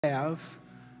have.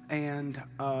 And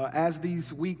as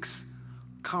these weeks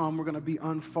come, we're going to be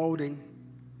unfolding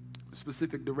a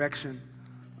specific direction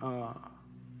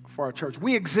for our church.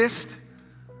 We exist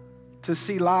to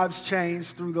see lives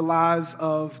changed through the lives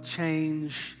of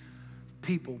changed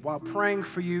people. While praying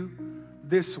for you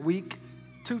this week,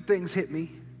 two things hit me.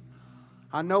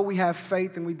 I know we have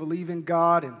faith and we believe in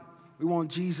God and we want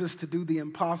Jesus to do the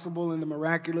impossible and the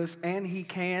miraculous, and He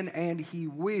can and He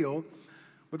will.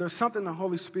 But there's something the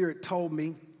Holy Spirit told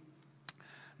me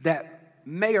that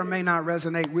may or may not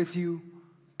resonate with you.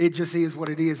 It just is what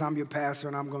it is. I'm your pastor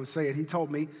and I'm going to say it. He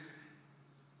told me,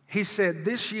 he said,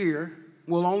 this year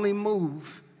will only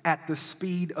move at the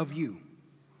speed of you.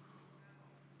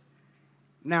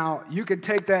 Now, you can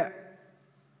take that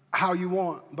how you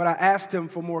want, but I asked him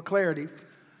for more clarity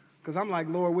because I'm like,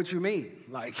 Lord, what you mean?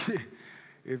 Like,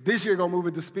 if this year going to move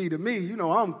at the speed of me, you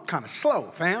know, I'm kind of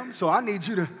slow, fam. So I need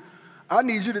you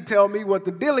to tell me what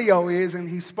the dealio is. And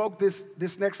he spoke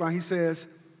this next line. He says,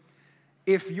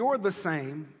 if you're the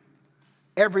same,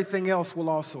 everything else will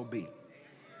also be.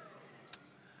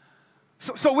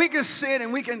 So we can sit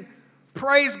and we can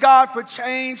praise God for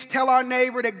change, tell our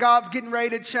neighbor that God's getting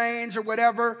ready to change or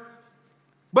whatever,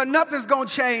 but nothing's going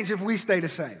to change if we stay the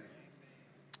same.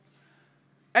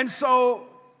 And so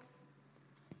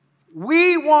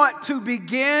we want to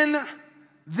begin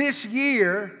this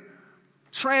year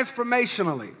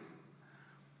transformationally.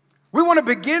 We want to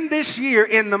begin this year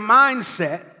in the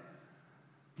mindset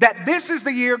that this is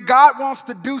the year God wants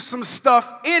to do some stuff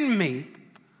in me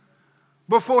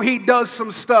before He does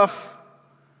some stuff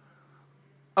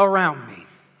around me.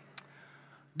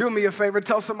 Do me a favor,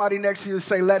 tell somebody next to you to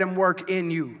say, let Him work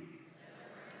in you.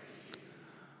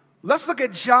 Let's look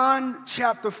at John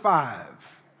chapter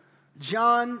 5.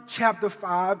 John chapter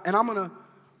 5, and I'm going to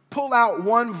pull out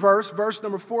one verse, verse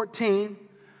number 14.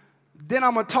 Then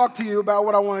I'm going to talk to you about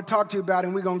what I want to talk to you about,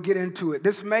 and we're going to get into it.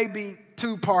 This may be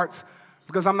two parts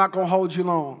because I'm not going to hold you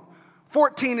long.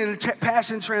 14 in the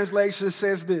Passion Translation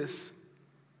says this.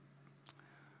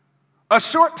 A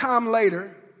short time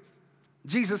later,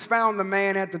 Jesus found the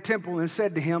man at the temple and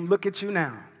said to him, look at you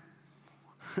now.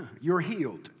 You're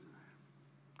healed.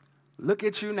 Look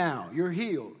at you now. You're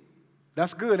healed.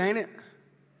 That's good, ain't it?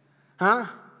 Huh?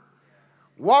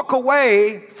 Walk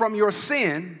away from your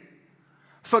sin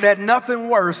so that nothing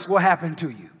worse will happen to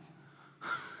you.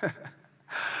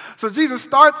 So Jesus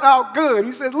starts out good.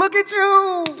 He says, look at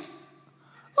you. Look at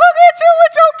you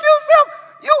with your cute self.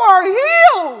 You are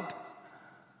healed.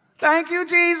 Thank you,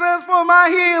 Jesus, for my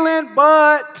healing.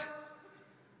 But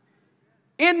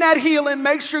in that healing,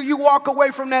 make sure you walk away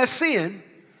from that sin.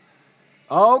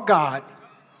 Oh, God.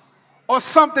 Or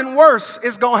something worse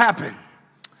is going to happen.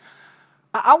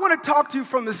 I want to talk to you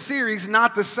from the series,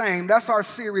 Not the Same. That's our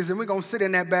series, and we're going to sit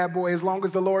in that bad boy as long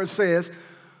as the Lord says.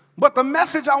 But the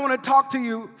message I want to talk to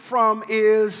you from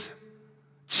is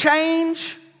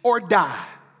change or die.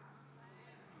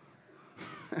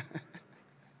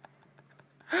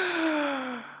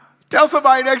 Tell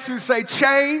somebody next to you, say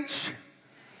change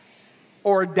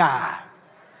or die.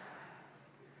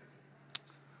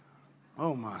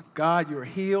 Oh my God, you're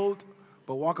healed,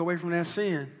 but walk away from that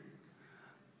sin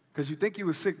because you think you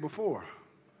were sick before.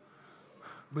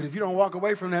 But if you don't walk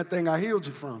away from that thing I healed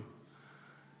you from,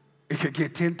 it could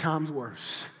get 10 times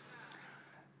worse.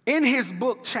 In his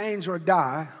book, Change or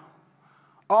Die,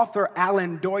 author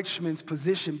Alan Deutschman's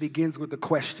position begins with a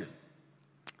question.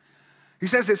 He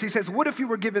says this, he says, what if you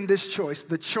were given this choice,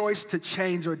 the choice to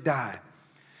change or die?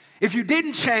 If you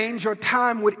didn't change, your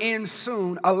time would end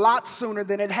soon, a lot sooner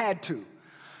than it had to.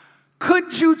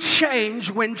 Could you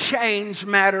change when change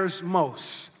matters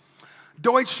most?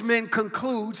 Deutschman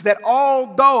concludes that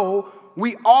although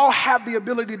we all have the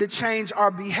ability to change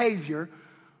our behavior,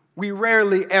 we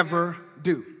rarely ever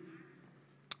do.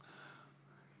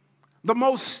 The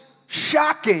most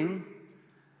shocking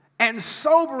and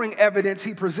sobering evidence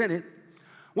he presented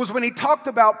was when he talked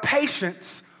about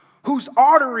patients whose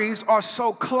arteries are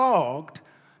so clogged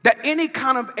that any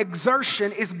kind of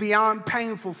exertion is beyond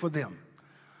painful for them.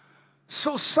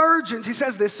 So surgeons, he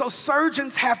says this, so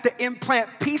surgeons have to implant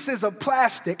pieces of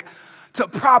plastic to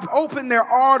prop open their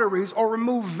arteries or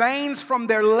remove veins from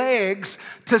their legs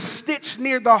to stitch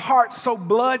near the heart so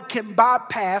blood can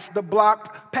bypass the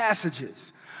blocked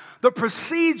passages. The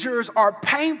procedures are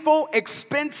painful,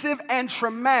 expensive, and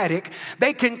traumatic.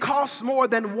 They can cost more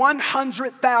than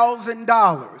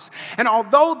 $100,000. And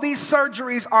although these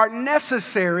surgeries are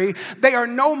necessary, they are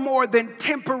no more than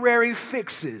temporary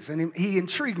fixes. And he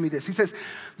intrigued me this. He says,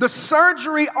 the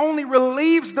surgery only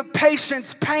relieves the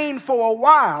patient's pain for a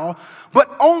while, but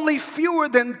only fewer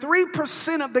than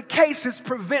 3% of the cases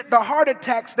prevent the heart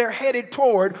attacks they're headed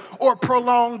toward or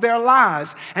prolong their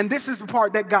lives. And this is the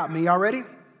part that got me. Y'all ready?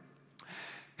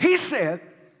 He said,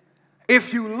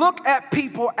 if you look at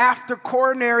people after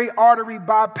coronary artery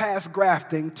bypass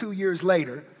grafting 2 years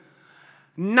later,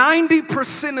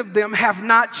 90% of them have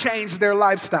not changed their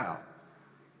lifestyle.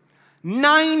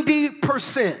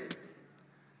 90%.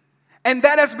 And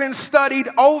that has been studied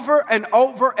over and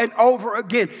over and over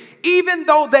again. Even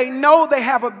though they know they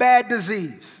have a bad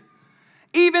disease,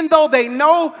 even though they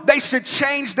know they should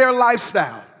change their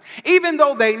lifestyle, even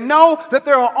though they know that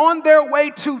they're on their way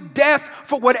to death,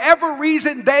 for whatever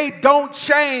reason, they don't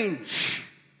change.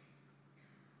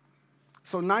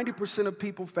 So 90% of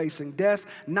people facing death,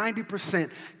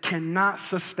 90% cannot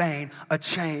sustain a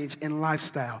change in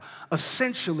lifestyle.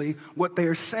 Essentially, what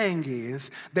they're saying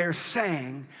is, they're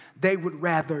saying they would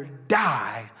rather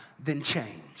die than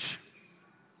change.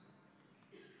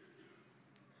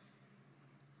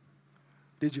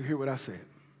 Did you hear what I said?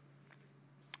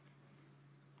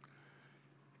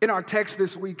 In our text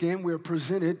this weekend, we're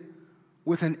presented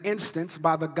with an instance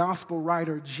by the gospel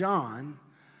writer John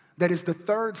that is the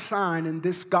third sign in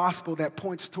this gospel that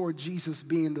points toward Jesus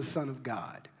being the Son of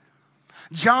God.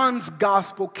 John's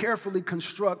gospel carefully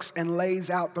constructs and lays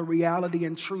out the reality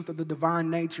and truth of the divine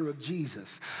nature of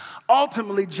Jesus.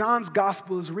 Ultimately, John's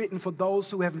gospel is written for those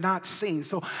who have not seen.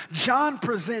 So John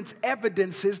presents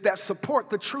evidences that support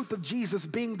the truth of Jesus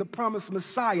being the promised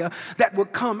Messiah that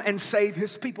would come and save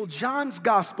his people. John's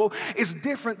gospel is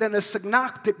different than the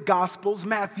synoptic gospels,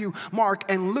 Matthew, Mark,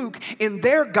 and Luke. In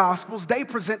their gospels, they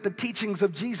present the teachings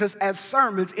of Jesus as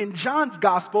sermons. In John's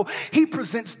gospel, he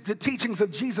presents the teachings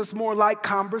of Jesus more like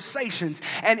conversations.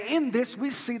 And in this, we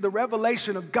see the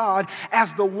revelation of God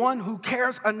as the one who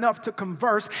cares enough to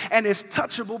converse and is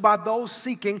touchable by those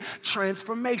seeking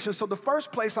transformation. So the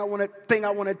first thing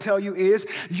I want to tell you is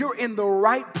you're in the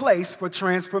right place for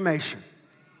transformation.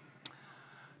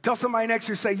 Tell somebody next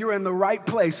to you, say, you're in the right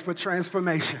place for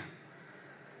transformation.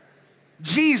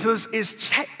 Jesus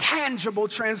is tangible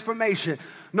transformation.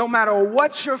 No matter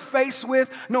what you're faced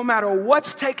with, no matter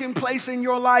what's taking place in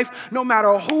your life, no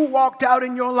matter who walked out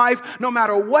in your life, no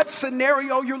matter what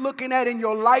scenario you're looking at in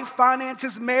your life,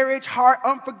 finances, marriage, heart,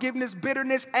 unforgiveness,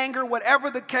 bitterness, anger, whatever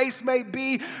the case may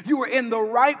be, you are in the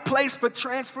right place for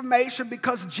transformation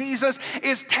because Jesus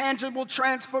is tangible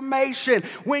transformation.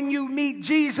 When you meet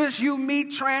Jesus, you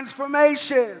meet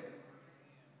transformation.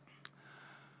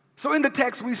 So in the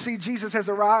text, we see Jesus has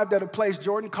arrived at a place,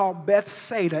 Jordan, called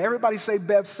Bethsaida. Everybody say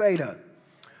Bethsaida.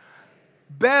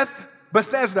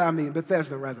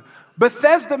 Bethesda rather.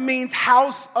 Bethesda means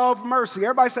house of mercy.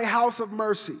 Everybody say house of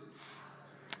mercy.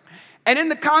 And in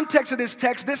the context of this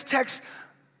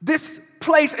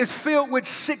place is filled with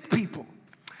sick people.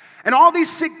 And all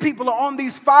these sick people are on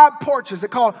these 5 porches. They're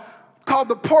called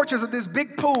the porches of this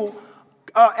big pool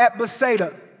at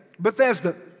Bethesda.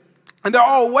 And they're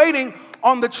all waiting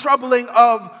on the troubling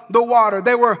of the water.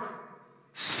 They were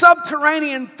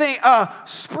subterranean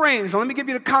springs. Let me give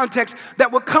you the context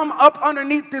that would come up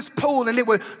underneath this pool and it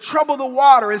would trouble the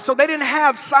water. And so they didn't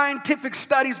have scientific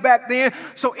studies back then.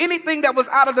 So anything that was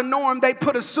out of the norm, they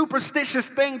put a superstitious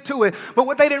thing to it. But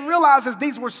what they didn't realize is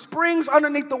these were springs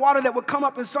underneath the water that would come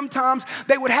up, and sometimes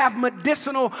they would have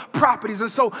medicinal properties.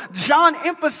 And so John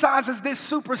emphasizes this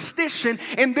superstition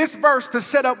in this verse to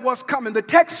set up what's coming. The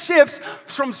text shifts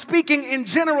from speaking in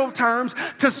general terms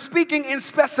to speaking in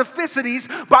specificities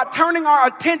by turning our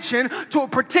attention to a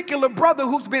particular brother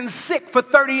who's been sick for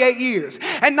 38 years.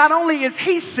 And not only is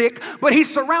he sick, but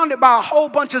he's surrounded by a whole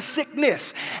bunch of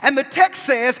sickness. And the text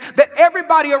says that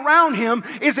everybody around him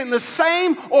is in the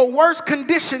same or worse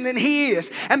condition than he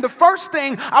is. And the first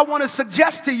thing I want to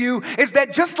suggest to you is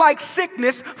that just like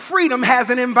sickness, freedom has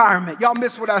an environment. Y'all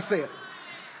missed what I said.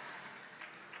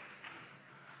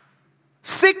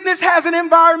 Sickness has an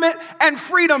environment and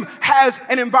freedom has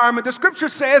an environment. The scripture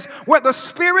says, where the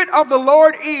Spirit of the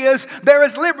Lord is, there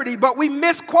is liberty. But we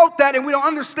misquote that and we don't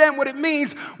understand what it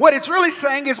means. What it's really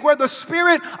saying is where the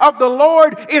Spirit of the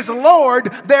Lord is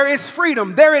Lord, there is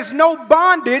freedom. There is no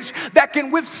bondage that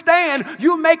can withstand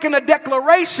you making a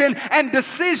declaration and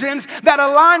decisions that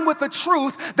align with the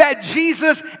truth that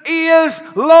Jesus is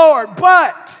Lord.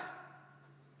 But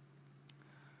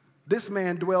this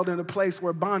man dwelled in a place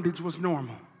where bondage was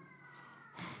normal.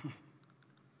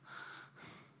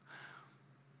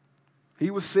 He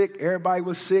was sick. Everybody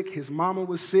was sick. His mama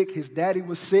was sick. His daddy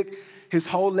was sick. His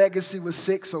whole legacy was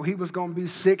sick, so he was going to be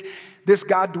sick. This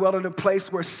guy dwelt in a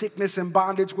place where sickness and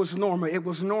bondage was normal. It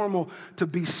was normal to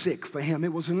be sick for him.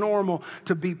 It was normal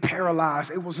to be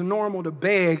paralyzed. It was normal to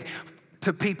beg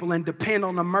to people and depend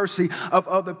on the mercy of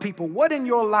other people. What in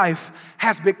your life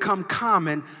has become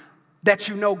common that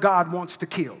you know God wants to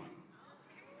kill?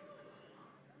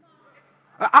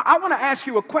 I want to ask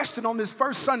you a question on this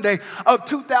first Sunday of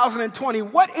 2020.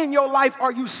 What in your life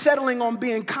are you settling on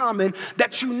being common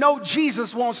that you know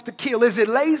Jesus wants to kill? Is it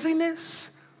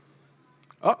laziness?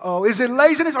 Is it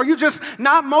laziness? Are you just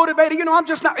not motivated? You know, I'm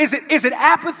just not. Is it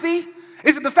apathy?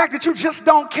 Is it the fact that you just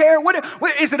don't care? What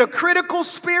is it, a critical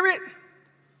spirit?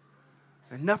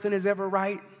 And nothing is ever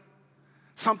right.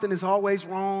 Something is always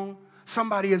wrong.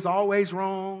 Somebody is always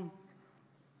wrong.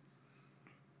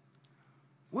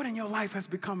 What in your life has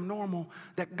become normal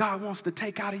that God wants to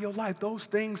take out of your life? Those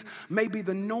things may be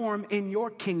the norm in your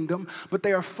kingdom, but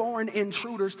they are foreign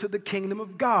intruders to the kingdom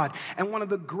of God. And one of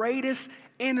the greatest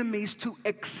enemies to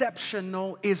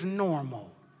exceptional is normal.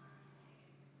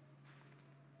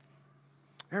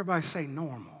 Everybody say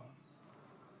normal.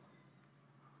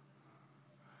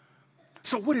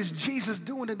 So what is Jesus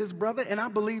doing to this brother? And I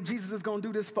believe Jesus is going to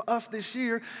do this for us this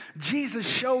year. Jesus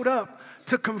showed up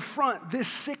to confront this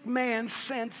sick man's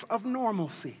sense of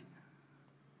normalcy.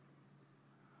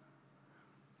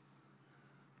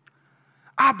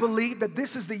 I believe that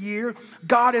this is the year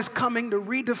God is coming to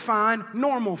redefine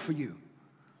normal for you.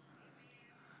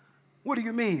 What do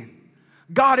you mean?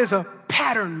 God is a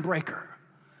pattern breaker.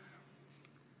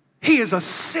 He is a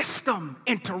system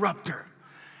interrupter.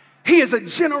 He is a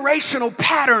generational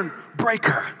pattern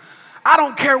breaker. I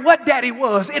don't care what daddy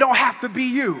was. It don't have to be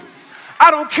you. I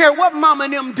don't care what mama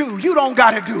and them do. You don't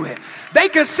got to do it. They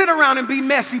can sit around and be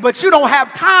messy, but you don't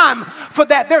have time for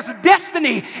that. There's a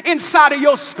destiny inside of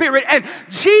your spirit. And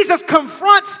Jesus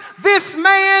confronts this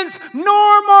man's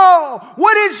normal.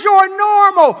 What is your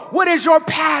normal? What is your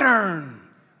pattern?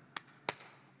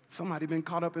 Somebody been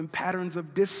caught up in patterns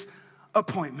of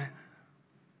disappointment.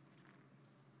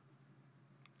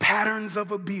 Patterns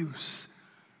of abuse,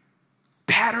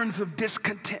 patterns of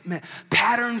discontentment,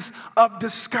 patterns of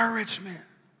discouragement.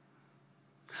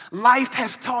 Life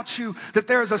has taught you that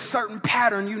there is a certain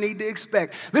pattern you need to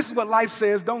expect. This is what life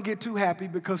says: don't get too happy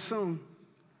because soon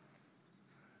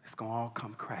it's going to all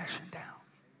come crashing down.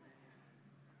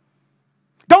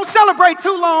 Don't celebrate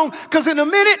too long because in a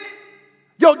minute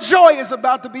your joy is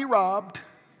about to be robbed.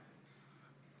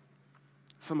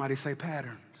 Somebody say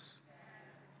patterns.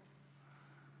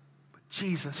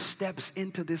 Jesus steps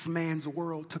into this man's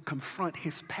world to confront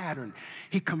his pattern.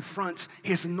 He confronts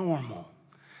his normal.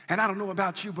 And I don't know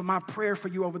about you, but my prayer for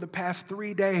you over the past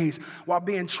 3 days while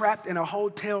being trapped in a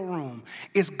hotel room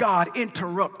is God,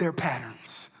 interrupt their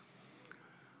patterns.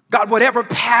 God, whatever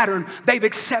pattern they've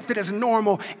accepted as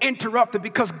normal, interrupt it,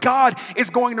 because God is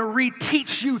going to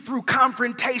reteach you through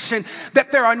confrontation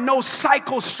that there are no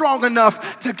cycles strong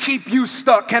enough to keep you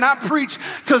stuck. Can I preach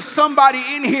to somebody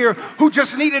in here who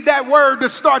just needed that word to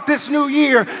start this new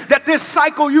year, that this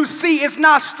cycle you see is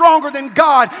not stronger than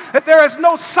God, that there is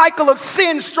no cycle of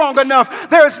sin strong enough,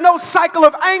 there is no cycle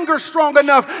of anger strong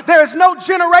enough, there is no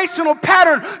generational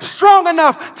pattern strong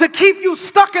enough to keep you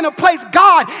stuck in a place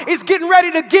God is getting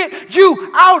ready to get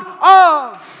you out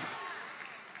of.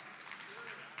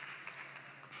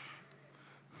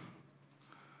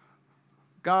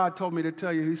 God told me to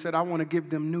tell you, he said, I want to give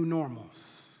them new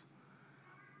normals.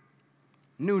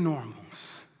 New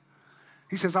normals.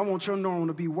 He says, I want your normal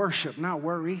to be worship, not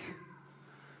worry.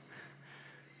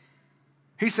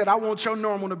 He said, I want your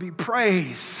normal to be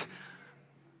praise,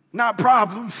 not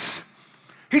problems.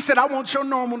 He said, I want your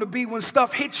normal to be when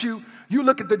stuff hits you, you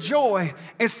look at the joy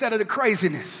instead of the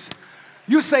craziness.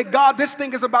 You say, God, this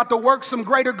thing is about to work some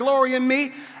greater glory in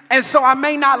me, and so I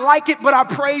may not like it, but I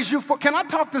praise you for. Can I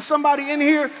talk to somebody in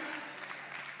here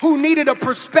who needed a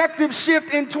perspective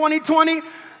shift in 2020?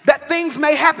 That things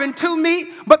may happen to me,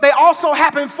 but they also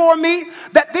happen for me.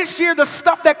 That this year, the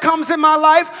stuff that comes in my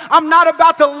life, I'm not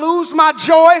about to lose my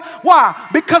joy. Why?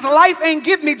 Because life ain't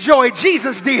give me joy.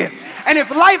 Jesus did. And if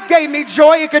life gave me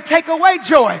joy, it could take away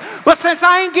joy. But since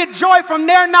I ain't get joy from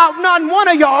there, not one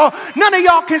of y'all, none of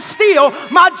y'all can steal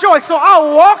my joy. So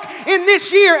I'll walk in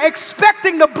this year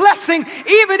expecting the blessing.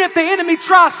 Even if the enemy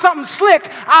tries something slick,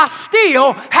 I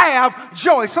still have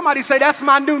joy. Somebody say, that's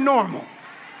my new normal.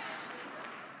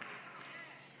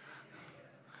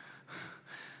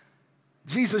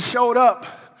 Jesus showed up,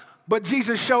 but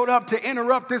Jesus showed up to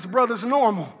interrupt this brother's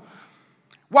normal.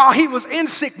 While he was in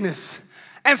sickness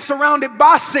and surrounded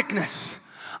by sickness,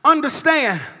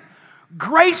 understand,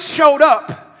 grace showed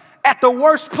up at the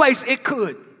worst place it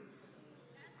could.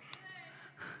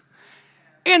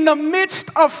 In the midst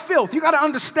of filth. You got to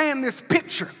understand this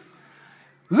picture.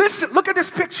 Listen, look at this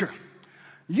picture.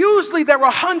 Usually there were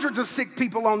hundreds of sick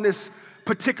people on this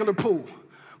particular pool.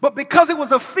 But because it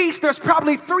was a feast, there's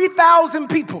probably 3,000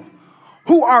 people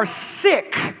who are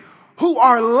sick, who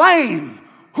are lame,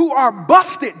 who are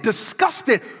busted,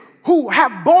 disgusted, who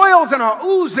have boils and are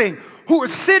oozing, who are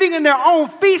sitting in their own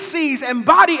feces and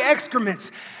body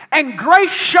excrements. And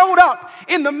grace showed up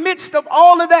in the midst of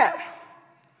all of that.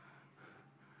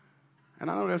 And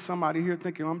I know there's somebody here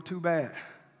thinking, I'm too bad.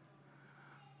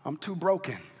 I'm too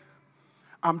broken.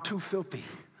 I'm too filthy.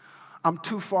 I'm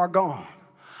too far gone.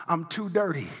 I'm too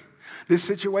dirty. This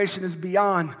situation is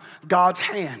beyond God's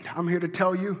hand. I'm here to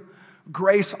tell you,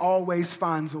 grace always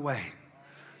finds a way.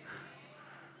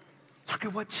 Look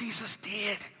at what Jesus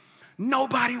did.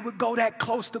 Nobody would go that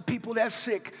close to people that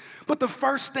sick. But the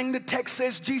first thing the text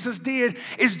says Jesus did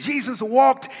is Jesus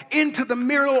walked into the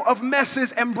middle of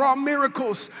messes and brought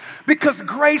miracles, because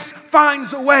grace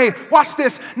finds a way. Watch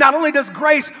this. Not only does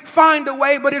grace find a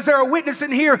way, but is there a witness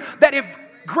in here that if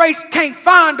grace can't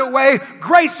find a way,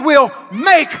 grace will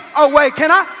make a way?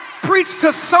 Can I preach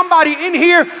to somebody in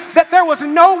here that there was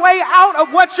no way out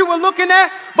of what you were looking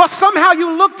at, but somehow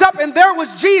you looked up and there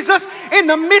was Jesus in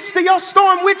the midst of your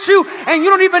storm with you, and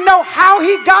you don't even know how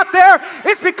he got there?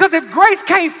 It's because if grace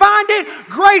can't find it,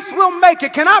 grace will make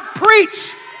it. Can I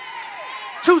preach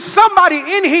to somebody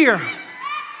in here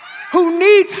who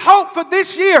needs hope for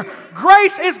this year?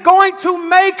 Grace is going to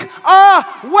make a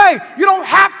way. You don't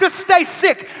have to stay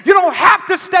sick. You don't have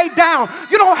to stay down.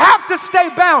 You don't have to stay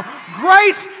bound.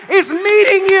 Grace is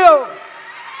meeting you.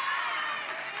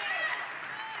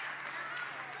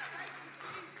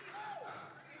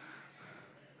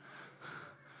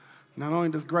 Not only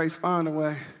does grace find a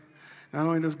way, not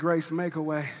only does grace make a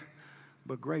way,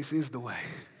 but grace is the way.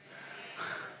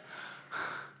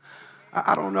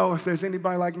 I don't know if there's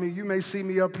anybody like me. You may see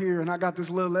me up here and I got this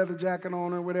little leather jacket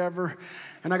on or whatever,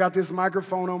 and I got this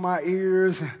microphone on my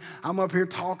ears, and I'm up here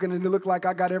talking and it look like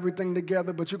I got everything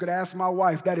together, but you could ask my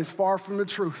wife. That is far from the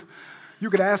truth. You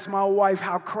could ask my wife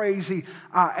how crazy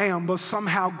I am, but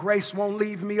somehow grace won't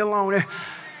leave me alone.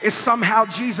 It's somehow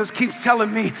Jesus keeps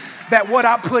telling me that what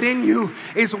I put in you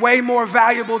is way more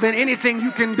valuable than anything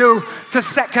you can do to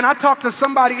set. Can I talk to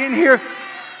somebody in here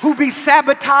who be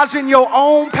sabotaging your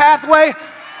own pathway,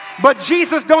 but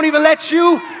Jesus don't even let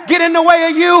you get in the way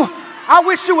of you? I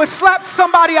wish you would slap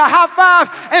somebody a high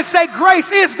five and say,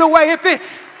 grace is the way. If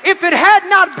it had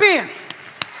not been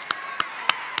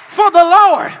for the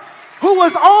Lord who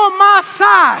was on my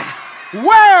side,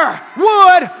 where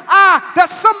would I? There's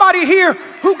somebody here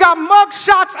who got mug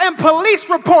shots and police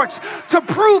reports to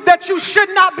prove that you should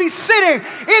not be sitting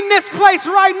in this place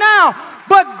right now.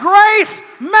 But grace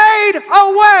made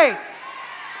a way.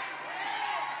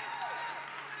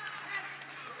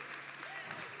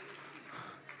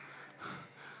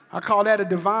 I call that a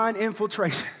divine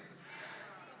infiltration.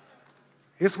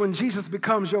 It's when Jesus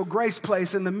becomes your grace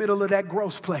place in the middle of that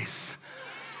gross place.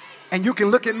 And you can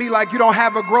look at me like you don't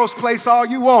have a gross place all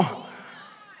you want,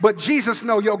 but Jesus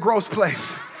knows your gross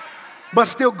place. But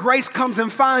still, grace comes and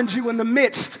finds you in the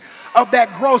midst of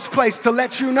that gross place to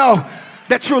let you know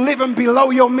that you're living below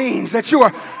your means, that you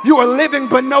are living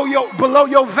below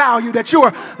your value, that you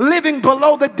are living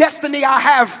below the destiny I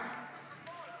have.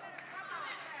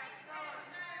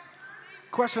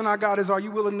 Question I got is, are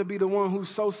you willing to be the one who's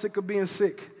so sick of being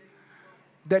sick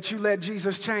that you let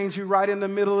Jesus change you right in the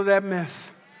middle of that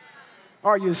mess?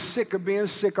 Are you sick of being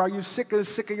sick? Are you sick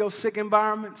of your sick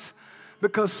environments?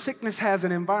 Because sickness has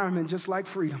an environment just like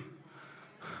freedom.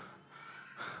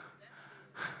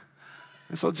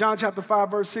 And so John chapter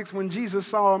 5, verse 6, when Jesus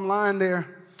saw him lying there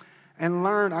and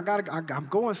learned, I'm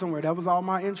going somewhere. That was all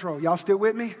my intro. Y'all still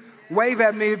with me? Wave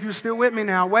at me if you're still with me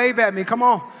now. Wave at me. Come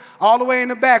on. All the way in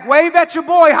the back. Wave at your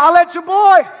boy. Holler at your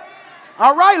boy.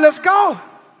 All right, let's go.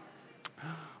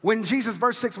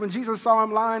 Verse 6, when Jesus saw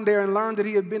him lying there and learned that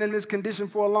he had been in this condition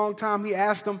for a long time, he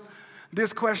asked him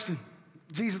this question.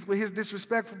 Jesus, with his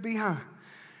disrespectful behind,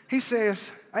 he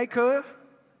says, hey, cuz,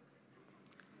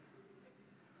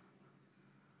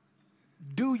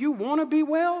 do you want to be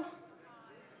well?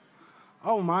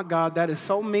 Oh, my God, that is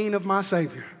so mean of my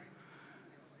Savior.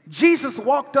 Jesus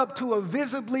walked up to a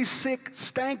visibly sick,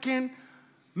 stinking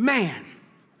man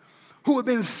who had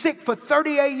been sick for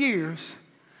 38 years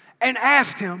and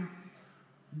asked him,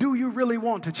 do you really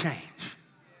want to change?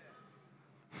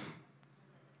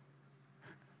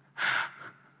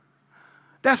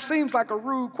 That seems like a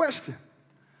rude question.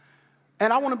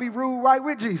 And I want to be rude right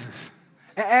with Jesus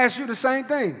and ask you the same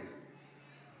thing.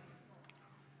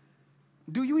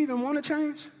 Do you even want to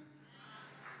change?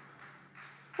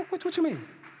 What you mean?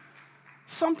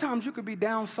 Sometimes you could be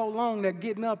down so long that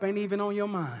getting up ain't even on your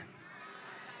mind.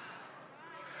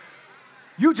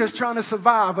 You just trying to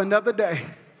survive another day.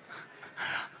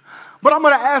 But I'm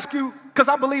going to ask you, because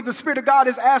I believe the Spirit of God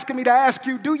is asking me to ask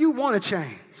you, do you want to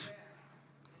change?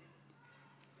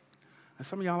 And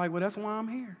some of y'all are like, well, that's why I'm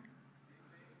here.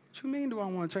 What you mean, do I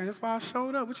want to change? That's why I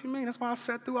showed up. What you mean? That's why I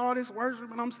sat through all this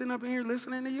worship and I'm sitting up in here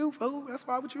listening to you, fool. That's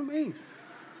why, what you mean?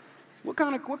 What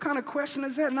kind of question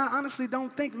is that? And I honestly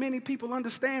don't think many people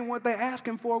understand what they're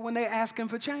asking for when they're asking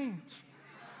for change.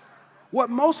 What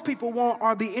most people want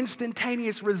are the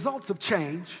instantaneous results of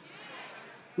change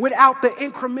without the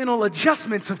incremental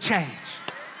adjustments of change.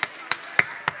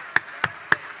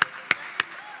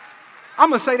 I'm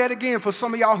going to say that again for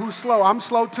some of y'all who's slow. I'm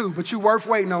slow too, but you worth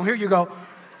waiting on. Here you go.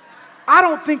 I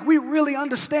don't think we really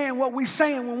understand what we're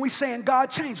saying when we're saying,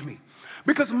 God, change me.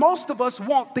 Because most of us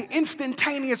want the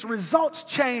instantaneous results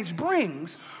change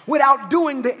brings without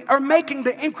doing or making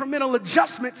the incremental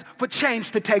adjustments for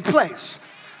change to take place.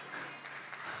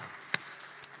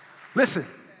 Listen.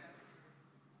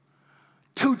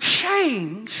 To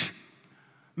change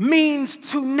means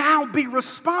to now be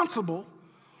responsible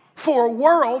for a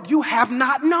world you have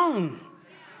not known.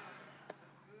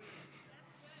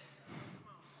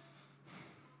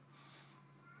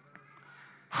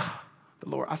 The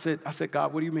Lord, I said,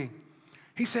 God, what do you mean?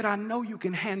 He said, I know you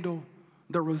can handle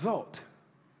the result,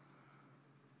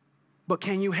 but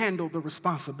can you handle the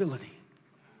responsibility?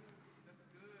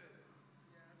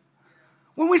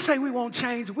 When we say we won't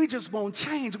change, we just won't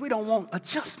change. We don't want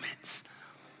adjustments.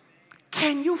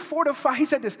 Can you fortify, he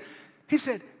said this, he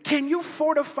said, can you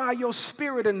fortify your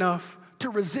spirit enough to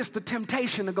resist the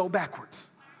temptation to go backwards?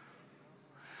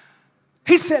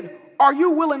 He said, are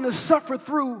you willing to suffer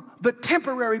through the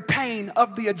temporary pain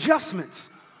of the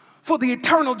adjustments for the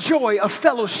eternal joy of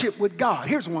fellowship with God?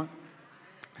 Here's one.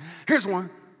 Here's one.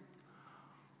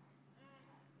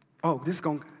 Oh,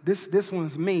 this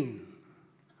one's mean.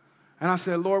 And I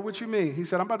said, Lord, what you mean? He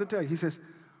said, I'm about to tell you. He says,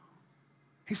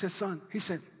 son, he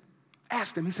said,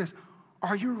 ask him. He says,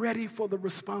 are you ready for the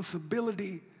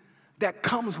responsibility that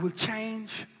comes with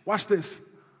change? Watch this.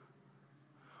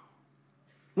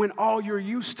 When all you're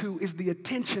used to is the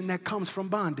attention that comes from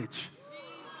bondage.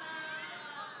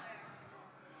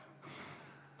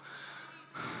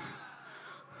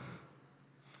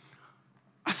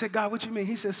 I said, God, what you mean?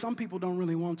 He says, some people don't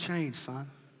really want change, son.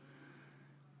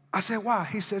 I said, why?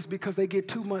 He says, because they get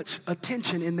too much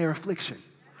attention in their affliction.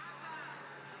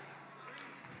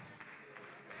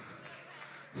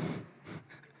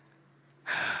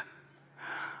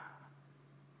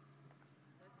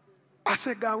 I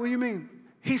said, God, what do you mean?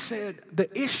 He said, the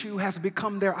issue has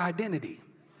become their identity.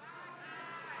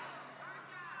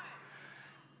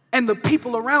 And the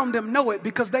people around them know it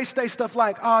because they say stuff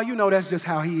like, oh, you know, that's just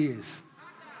how he is.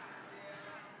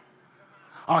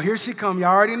 Oh, here she come. You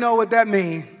already know what that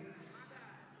means.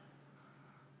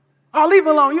 Oh, leave it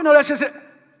alone. You know, that's just it.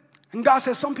 And God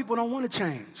says some people don't want to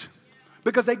change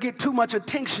because they get too much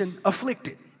attention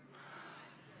afflicted.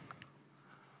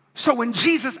 So when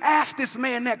Jesus asked this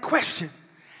man that question,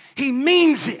 he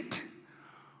means it.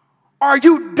 Are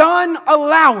you done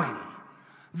allowing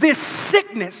this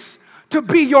sickness to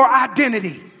be your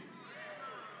identity?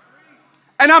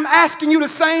 And I'm asking you the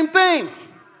same thing.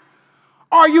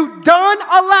 Are you done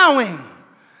allowing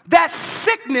that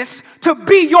sickness to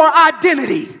be your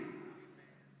identity?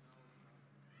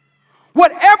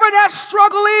 Whatever that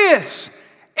struggle is,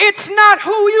 it's not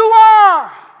who you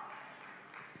are.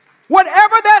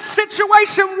 Whatever that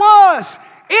situation was,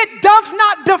 it does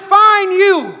not define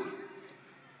you.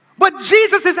 But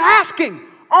Jesus is asking,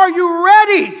 are you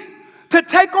ready to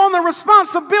take on the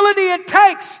responsibility it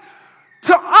takes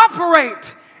to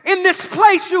operate in this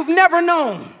place you've never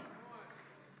known?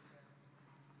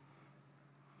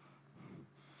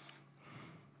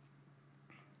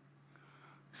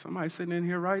 Somebody sitting in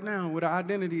here right now with an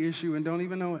identity issue and don't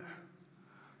even know it.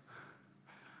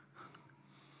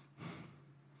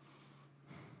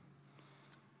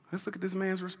 Let's look at this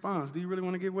man's response. Do you really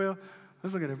want to get well?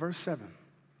 Let's look at it. Verse 7.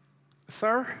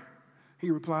 Sir,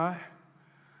 he replied,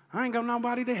 I ain't got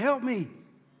nobody to help me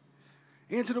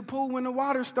into the pool when the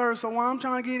water stirs. So while I'm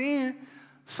trying to get in,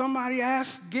 somebody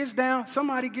gets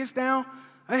down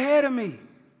ahead of me.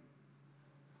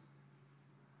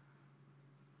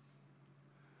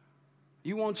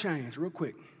 You won't change real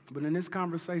quick. But in this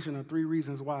conversation are 3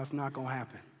 reasons why it's not going to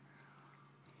happen.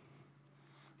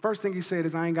 First thing he said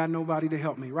is, I ain't got nobody to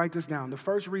help me. Write this down. The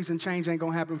first reason change ain't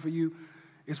going to happen for you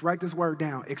is write this word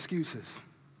down, excuses.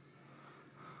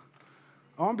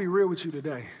 I want to be real with you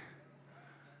today.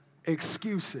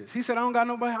 excuses. He said, I don't got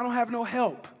nobody, I don't have no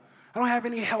help. I don't have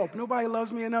any help. Nobody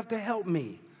loves me enough to help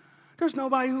me. There's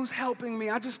nobody who's helping me.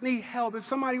 I just need help. If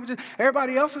somebody was just,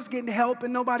 everybody else is getting help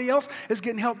and nobody else is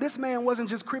getting help. This man wasn't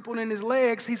just crippled in his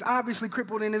legs. He's obviously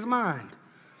crippled in his mind.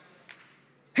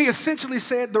 He essentially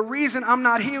said, the reason I'm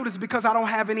not healed is because I don't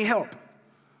have any help.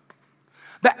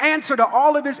 The answer to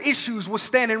all of his issues was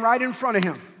standing right in front of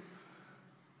him.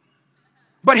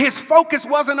 But his focus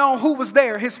wasn't on who was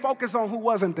there. His focus on who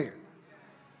wasn't there.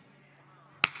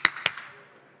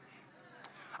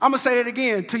 I'm going to say that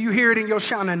again till you hear it in your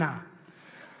shana now.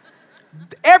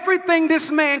 Everything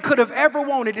this man could have ever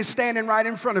wanted is standing right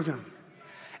in front of him.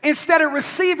 Instead of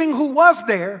receiving who was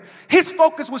there, his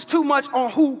focus was too much on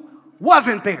who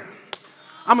wasn't there.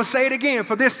 I'm going to say it again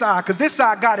for this side, because this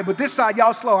side got it, but this side,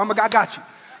 y'all slow. I got you.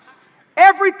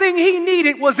 Everything he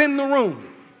needed was in the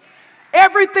room.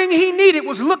 Everything he needed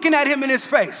was looking at him in his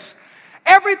face.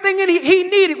 Everything he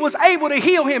needed was able to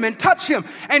heal him and touch him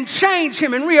and change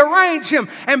him and rearrange him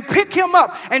and pick him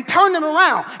up and turn him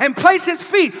around and place his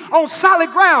feet on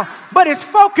solid ground. But his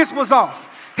focus was off.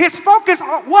 His focus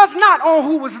was not on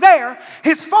who was there.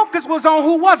 His focus was on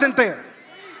who wasn't there.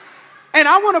 And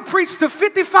I want to preach to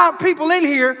 55 people in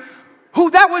here who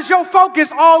that was your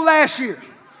focus all last year.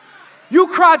 You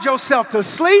cried yourself to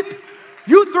sleep.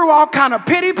 You threw all kind of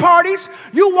pity parties.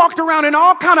 You walked around in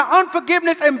all kind of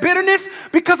unforgiveness and bitterness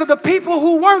because of the people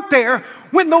who weren't there,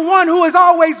 when the one who has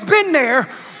always been there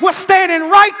was standing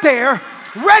right there,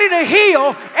 ready to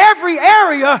heal every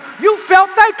area you felt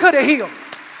they could have healed.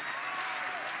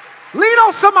 Lean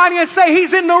on somebody and say,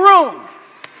 he's in the room.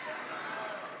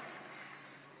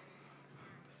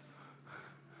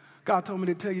 God told me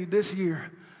to tell you this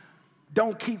year,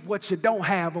 don't keep what you don't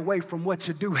have away from what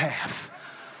you do have.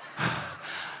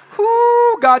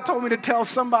 Whew, God told me to tell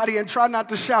somebody, and try not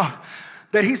to shout,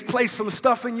 that he's placed some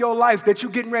stuff in your life that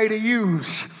you're getting ready to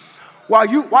use. While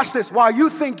you, watch this, while you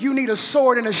think you need a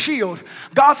sword and a shield,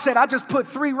 God said, I just put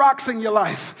 3 rocks in your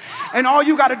life. And all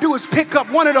you got to do is pick up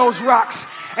one of those rocks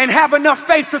and have enough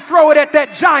faith to throw it at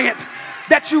that giant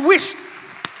that you wish.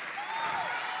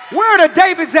 Where are the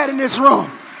Davids at in this room?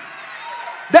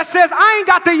 That says, I ain't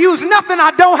got to use nothing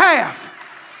I don't have.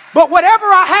 But whatever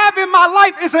I have in my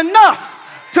life is enough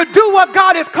to do what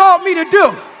God has called me to do.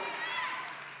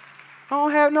 I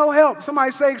don't have no help.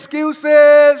 Somebody say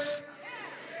excuses.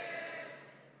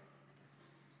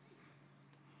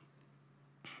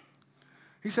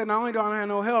 He said, not only do I not have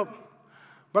no help,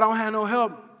 but I don't have no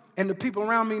help, and the people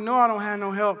around me know I don't have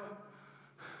no help.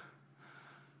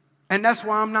 And that's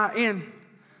why I'm not in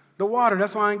the water.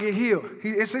 That's why I didn't get healed. He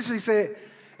essentially said,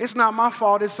 it's not my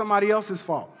fault, it's somebody else's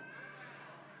fault.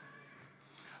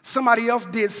 Somebody else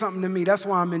did something to me. That's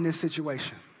why I'm in this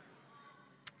situation.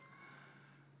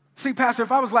 See, Pastor,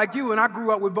 if I was like you and I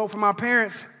grew up with both of my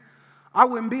parents, I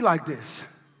wouldn't be like this.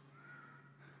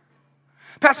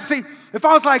 Pastor, see, if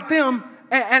I was like them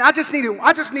and I just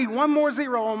need one more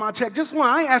zero on my check, just one.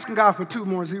 I ain't asking God for 2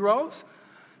 more zeros.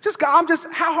 Just God,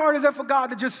 how hard is that for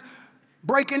God to just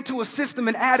break into a system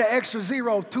and add an extra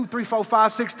 0 2, 3, 4,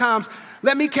 5, 6 times?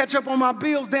 Let me catch up on my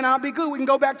bills, then I'll be good. We can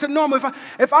go back to normal.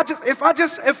 If God just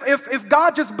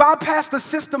bypassed the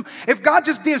system, if God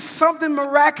just did something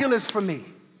miraculous for me.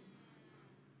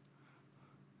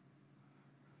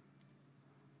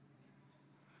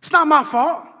 It's not my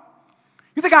fault.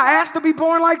 You think I asked to be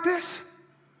born like this?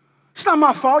 It's not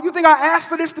my fault. You think I asked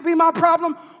for this to be my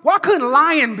problem? Why couldn't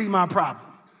lying be my problem?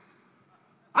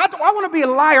 I want to be a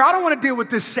liar. I don't want to deal with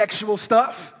this sexual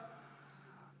stuff.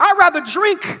 I'd rather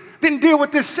drink than deal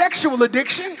with this sexual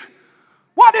addiction.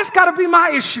 Why this got to be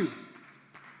my issue?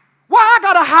 Why I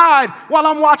got to hide while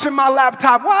I'm watching my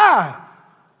laptop? Why?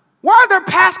 Why are there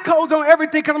passcodes on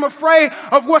everything? Because I'm afraid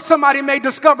of what somebody may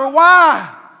discover.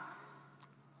 Why?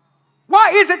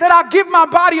 Why is it that I give my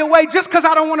body away just because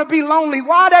I don't want to be lonely?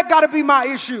 Why that got to be my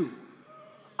issue?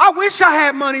 I wish I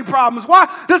had money problems. Why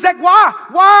is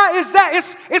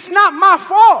that? It's not my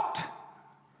fault.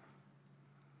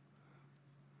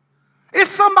 It's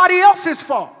somebody else's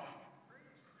fault.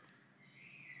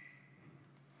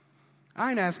 I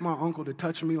ain't asked my uncle to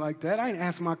touch me like that. I ain't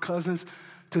asked my cousins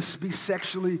to be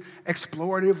sexually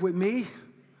explorative with me.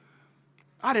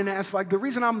 I didn't ask, the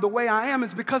reason I'm the way I am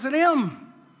is because of them.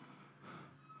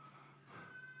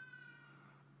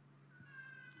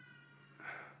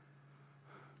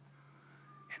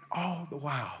 All the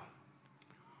while,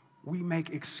 we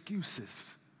make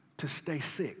excuses to stay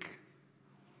sick.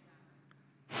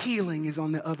 Healing is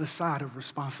on the other side of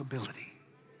responsibility.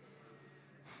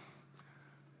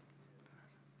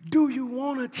 Do you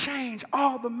want to change?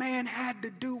 All the man had to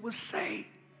do was say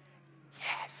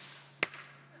yes.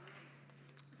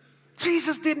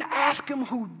 Jesus didn't ask him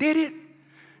who did it.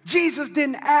 Jesus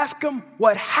didn't ask him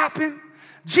what happened.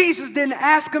 Jesus didn't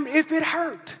ask him if it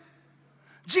hurt.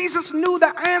 Jesus knew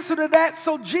the answer to that,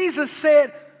 so Jesus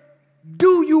said,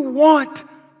 do you want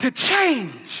to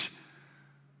change?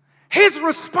 His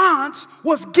response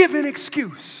was give an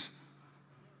excuse.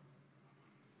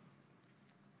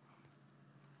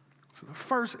 So the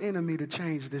first enemy to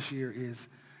change this year is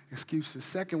excuses. The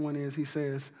second one is he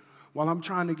says, while I'm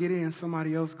trying to get in,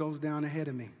 somebody else goes down ahead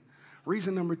of me.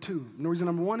 Reason number two. Reason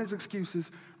number one is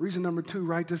excuses. Reason number two,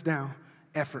 write this down,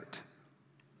 effort.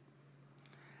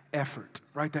 Effort.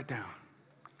 Write that down.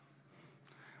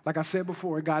 Like I said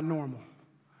before, it got normal.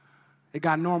 It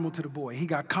got normal to the boy. He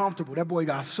got comfortable. That boy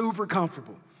got super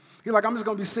comfortable. He's like, I'm just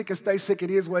going to be sick and stay sick.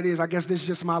 It is what it is. I guess this is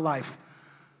just my life.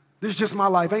 This is just my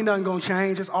life. Ain't nothing going to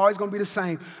change. It's always going to be the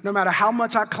same. No matter how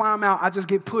much I climb out, I just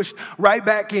get pushed right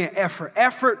back in. Effort.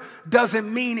 Effort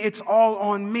doesn't mean it's all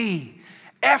on me.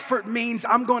 Effort means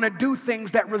I'm going to do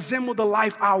things that resemble the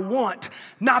life I want,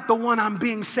 not the one I'm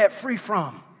being set free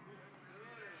from.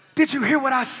 Did you hear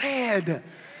what I said?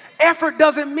 Effort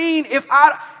doesn't mean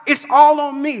it's all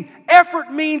on me.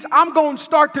 Effort means I'm going to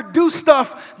start to do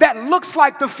stuff that looks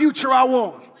like the future I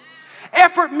want.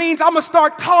 Effort means I'm going to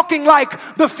start talking like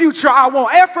the future I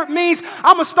want. Effort means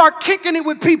I'm going to start kicking it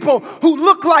with people who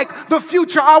look like the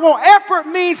future I want. Effort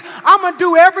means I'm going to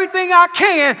do everything I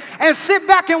can and sit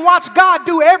back and watch God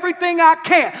do everything I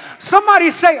can.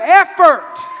 Somebody say effort.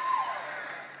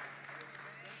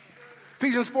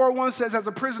 Ephesians 4:1 says, as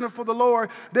a prisoner for the Lord,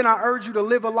 then I urge you to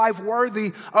live a life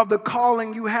worthy of the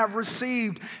calling you have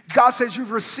received. God says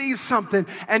you've received something,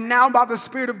 and now by the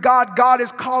Spirit of God, God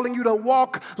is calling you to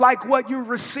walk like what you've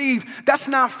received. That's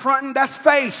not fronting, that's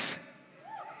faith.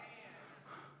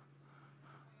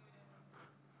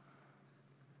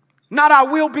 Not I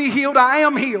will be healed, I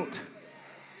am healed.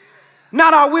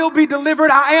 Not I will be delivered,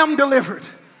 I am delivered.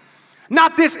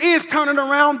 Not this is turning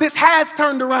around, this has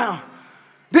turned around.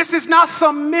 This is not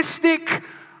some mystic,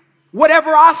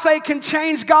 whatever I say can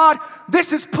change God.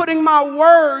 This is putting my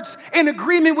words in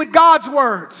agreement with God's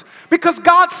words. Because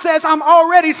God says I'm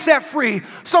already set free.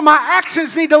 So my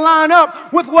actions need to line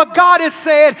up with what God has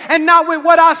said and not with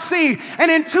what I see.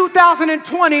 And in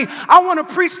 2020, I want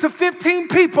to preach to 15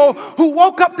 people who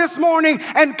woke up this morning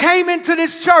and came into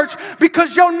this church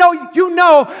because you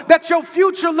know that your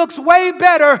future looks way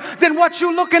better than what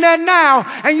you're looking at now.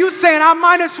 And you saying, I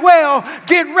might as well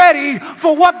get ready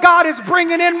for what God is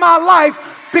bringing in my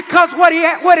life, because what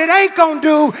it ain't going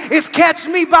to do is catch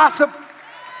me by surprise.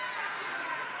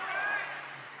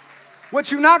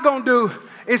 What you're not going to do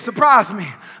is surprise me.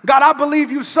 God, I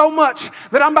believe you so much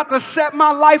that I'm about to set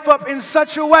my life up in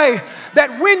such a way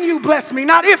that when you bless me,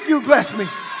 not if you bless me,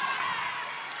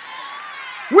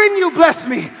 when you bless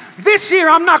me, this year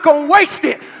I'm not going to waste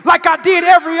it like I did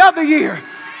every other year.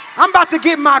 I'm about to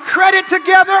get my credit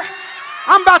together.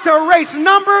 I'm about to erase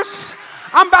numbers.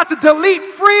 I'm about to delete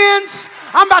friends.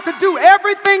 I'm about to do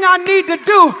everything I need to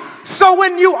do so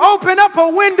when you open up a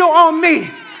window on me.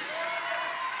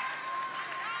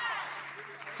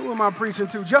 Who am I preaching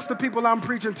to? Just the people I'm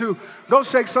preaching to. Go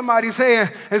shake somebody's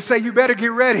hand and say, you better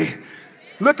get ready.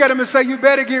 Look at them and say, you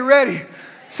better get ready.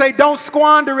 Say, don't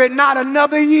squander it, not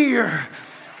another year.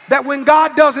 That when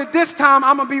God does it this time,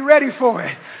 I'm going to be ready for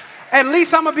it. At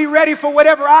least I'm going to be ready for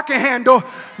whatever I can handle,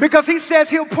 because he says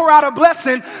he'll pour out a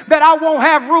blessing that I won't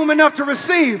have room enough to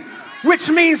receive. Which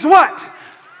means what?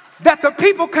 That the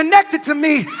people connected to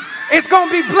me is going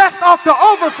to be blessed off the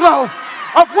overflow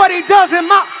of what he does in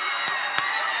my...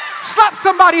 Slap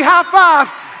somebody high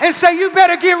five and say, you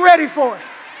better get ready for it.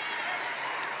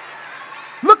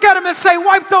 Look at him and say,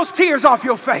 wipe those tears off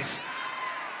your face.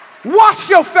 Wash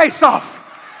your face off.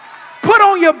 Put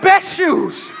on your best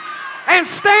shoes and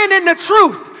stand in the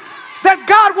truth that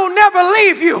God will never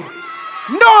leave you,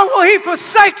 nor will he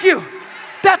forsake you.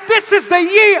 That this is the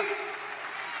year.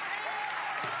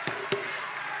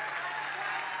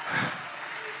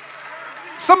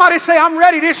 Somebody say, I'm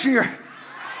ready this year.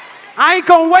 I ain't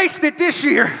gonna waste it this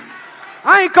year.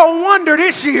 I ain't gonna wonder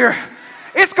this year.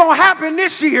 It's gonna happen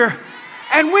this year.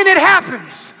 And when it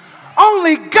happens,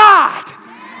 only God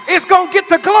is gonna get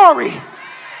the glory.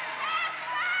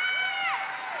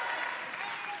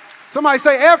 Somebody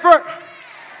say effort.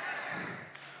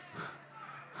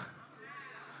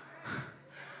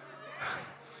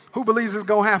 Who believes it's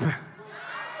gonna happen?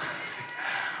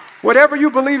 Whatever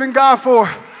you believe in God for,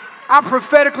 I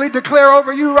prophetically declare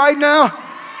over you right now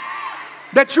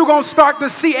that you're going to start to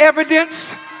see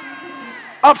evidence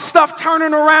of stuff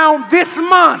turning around this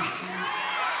month.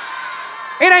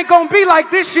 It ain't going to be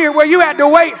like this year where you had to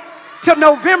wait till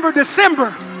November,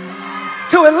 December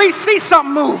to at least see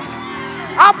something move.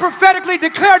 I prophetically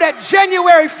declare that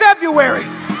January, February,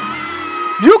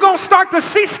 you're going to start to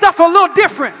see stuff a little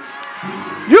different.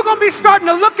 You're going to be starting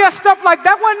to look at stuff like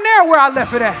that wasn't there where I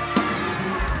left it at.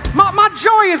 My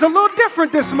joy is a little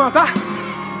different this month.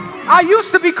 I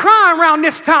used to be crying around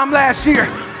this time last year,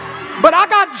 but I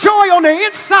got joy on the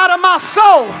inside of my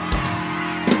soul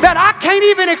that I can't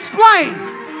even explain.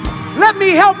 Let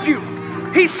me help you.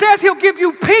 He says he'll give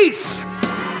you peace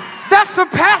that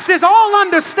surpasses all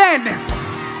understanding.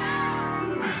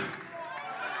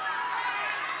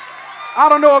 I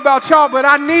don't know about y'all, but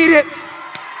I need it.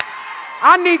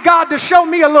 I need God to show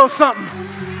me a little something.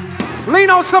 Lean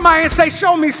on somebody and say,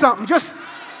 show me something. Just,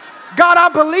 God, I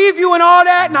believe you and all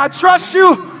that, and I trust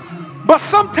you, but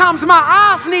sometimes my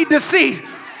eyes need to see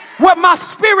what my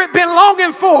spirit been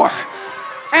longing for.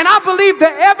 And I believe the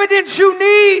evidence you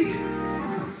need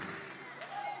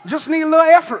just need a little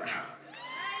effort.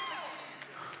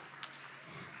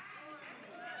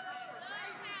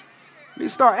 You need to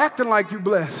start acting like you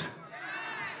blessed.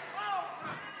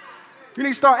 You need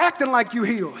to start acting like you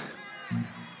healed.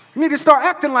 You need to start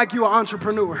acting like you're an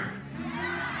entrepreneur.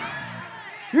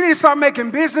 You need to start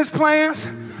making business plans,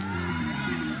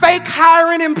 fake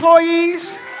hiring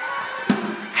employees,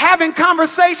 having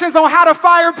conversations on how to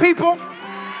fire people.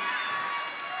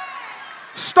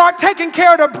 Start taking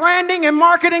care of the branding and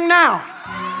marketing now.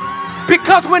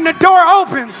 Because when the door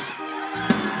opens,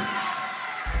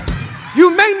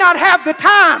 you may not have the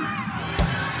time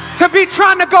to be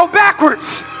trying to go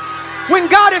backwards when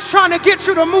God is trying to get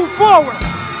you to move forward.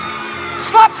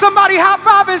 Slap somebody high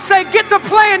five and say, get the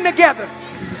plan together.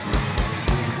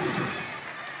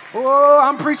 Oh,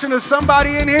 I'm preaching to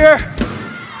somebody in here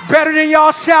better than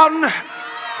y'all shouting.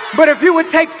 But if you would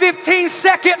take 15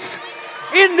 seconds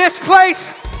in this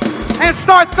place and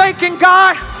start thanking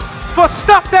God for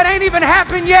stuff that ain't even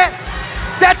happened yet,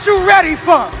 that you're ready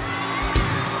for.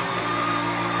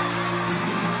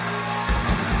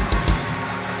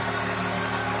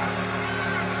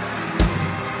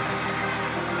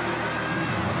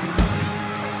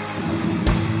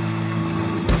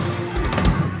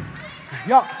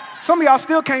 Y'all, some of y'all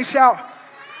still can't shout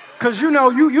because you know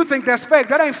you think that's fake.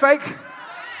 That ain't fake.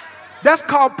 That's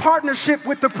called partnership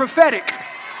with the prophetic.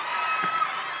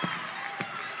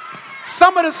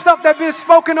 Some of the stuff that's been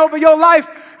spoken over your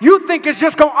life, you think it's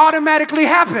just going to automatically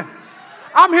happen.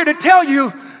 I'm here to tell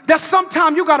you that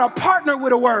sometimes you got to partner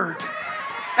with a word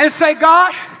and say,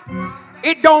 God,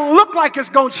 it don't look like it's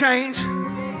going to change,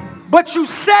 but you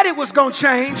said it was going to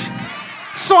change,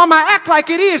 so I'm going to act like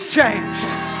it is changed.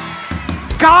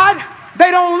 God, they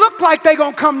don't look like they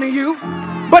going to come to you,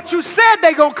 but you said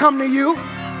they going to come to you,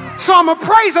 so I'm going to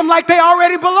praise them like they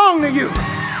already belong to you.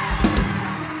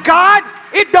 God,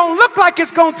 it don't look like it's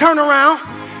going to turn around,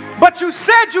 but you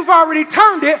said you've already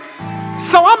turned it,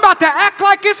 so I'm about to act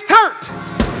like it's turned.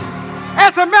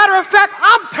 As a matter of fact,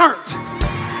 I'm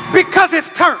turned because it's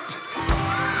turned.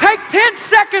 Take 10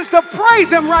 seconds to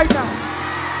praise him right now.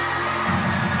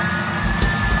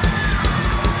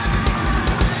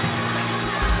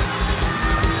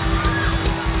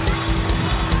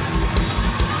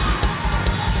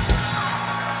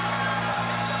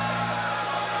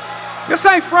 This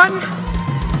ain't fronting.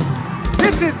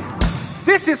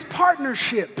 This is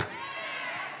partnership.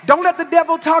 Don't let the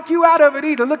devil talk you out of it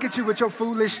either. Look at you with your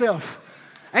foolish self.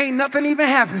 Ain't nothing even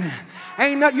happening.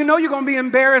 You know you're going to be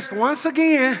embarrassed once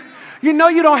again. You know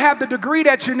you don't have the degree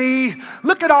that you need.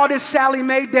 Look at all this Sally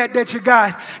Mae debt that you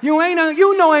got. You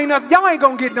know ain't nothing. Y'all ain't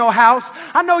going to get no house.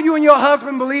 I know you and your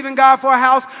husband believe in God for a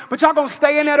house, but y'all going to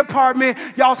stay in that apartment,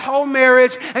 y'all's whole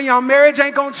marriage, and y'all marriage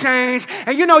ain't going to change.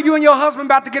 And you know you and your husband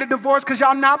about to get a divorce because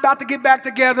y'all not about to get back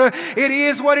together. It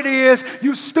is what it is.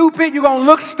 You stupid. You going to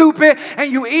look stupid,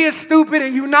 and you is stupid,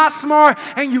 and you not smart,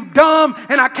 and you dumb,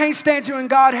 and I can't stand you, and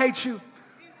God hates you.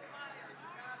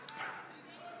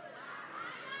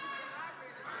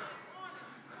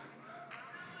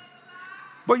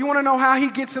 But you want to know how he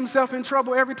gets himself in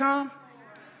trouble every time?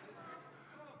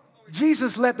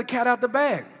 Jesus let the cat out the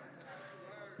bag.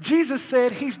 Jesus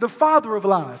said he's the father of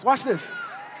lies. Watch this.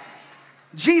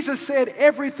 Jesus said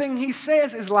everything he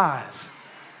says is lies.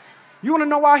 You want to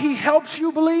know why he helps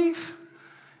you believe?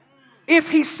 If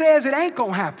he says it ain't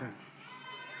going to happen.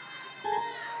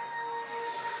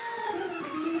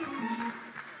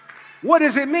 What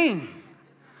does it mean?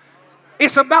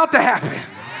 It's about to happen.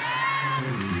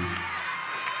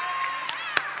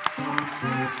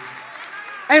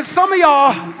 And some of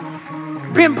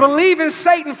y'all been believing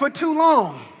Satan for too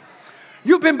long.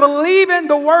 You've been believing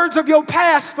the words of your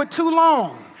past for too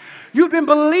long. You've been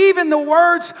believing the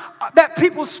words that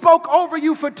people spoke over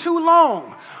you for too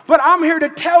long. But I'm here to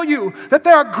tell you that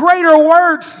there are greater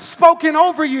words spoken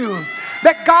over you.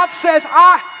 That God says,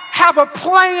 I have a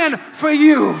plan for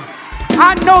you.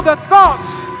 I know the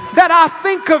thoughts that I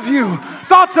think of you,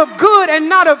 thoughts of good and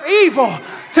not of evil,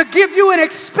 to give you an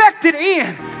expected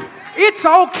end. It's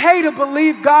okay to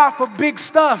believe God for big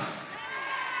stuff.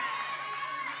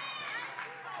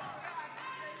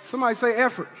 Somebody say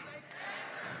effort.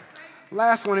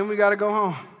 Last one, and we got to go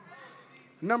home.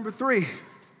 Number 3,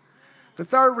 the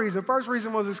third reason. First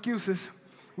reason was excuses.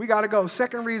 We got to go.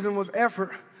 Second reason was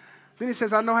effort. Then he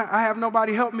says, I have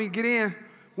nobody help me get in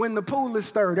when the pool is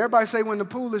stirred. Everybody say when the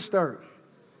pool is stirred.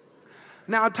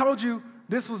 Now, I told you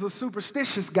this was a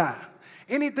superstitious guy.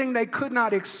 Anything they could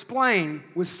not explain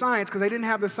with science, because they didn't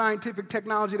have the scientific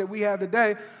technology that we have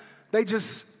today, they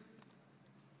just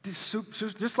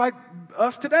like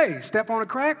us today, step on a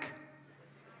crack.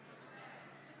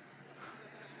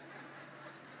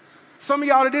 Some of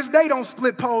y'all to this day don't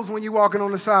split poles when you're walking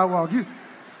on the sidewalk. You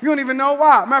don't even know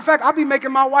why. Matter of fact, I'll be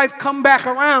making my wife come back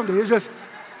around it. It's just,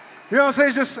 you know what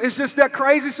I'm saying? It's just that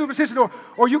crazy superstition.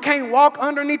 Or you can't walk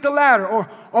underneath the ladder.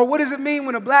 Or what does it mean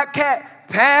when a black cat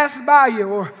passes by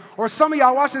you? Or some of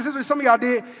y'all, watch this, some of y'all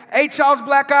did, ate y'all's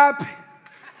black eye,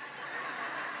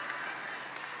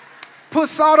 put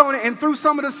salt on it and threw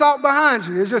some of the salt behind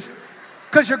you. It's just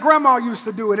because your grandma used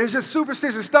to do it. It's just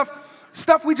superstition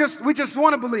stuff we just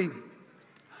want to believe.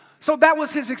 So that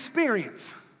was his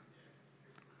experience.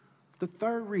 The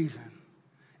third reason,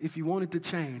 if you want it to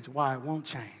change, why it won't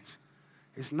change,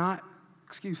 it's not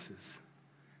excuses.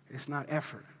 It's not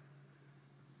effort.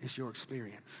 It's your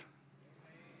experience.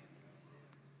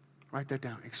 Write that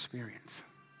down, experience.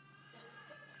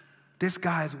 This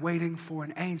guy is waiting for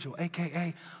an angel,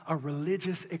 a.k.a. a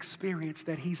religious experience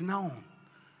that he's known.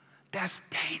 That's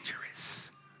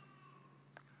dangerous.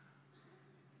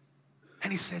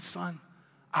 And he said, son,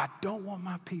 I don't want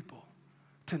my people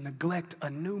to neglect a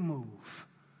new move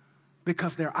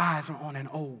because their eyes are on an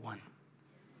old one.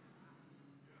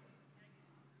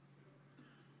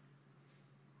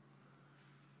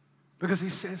 Because he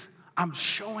says, I'm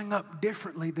showing up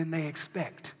differently than they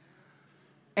expect.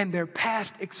 And their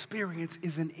past experience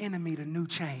is an enemy to new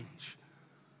change.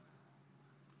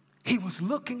 He was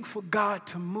looking for God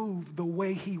to move the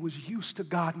way he was used to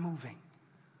God moving.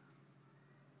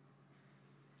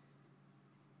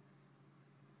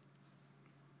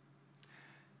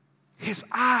 His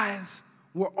eyes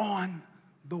were on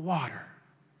the water.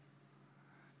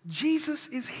 Jesus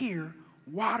is here.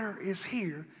 Water is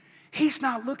here. He's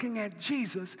not looking at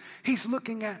Jesus. He's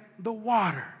looking at the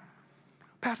water.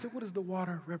 Pastor, what does the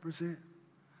water represent?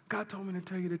 God told me to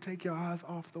tell you to take your eyes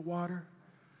off the water.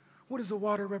 What does the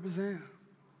water represent?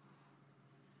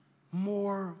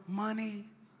 More money,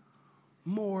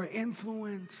 more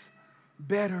influence,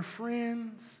 better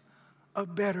friends, a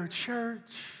better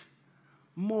church,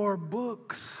 more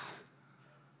books,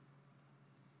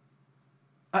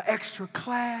 an extra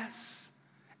class.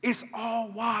 It's all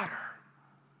water.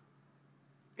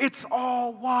 It's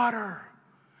all water.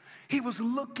 He was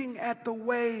looking at the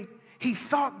way he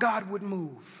thought God would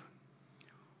move,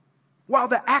 while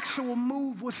the actual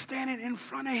move was standing in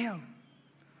front of him.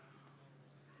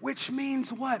 Which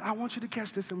means what? I want you to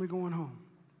catch this and we're going home.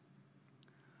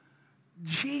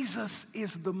 Jesus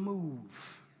is the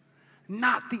move,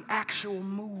 not the actual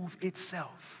move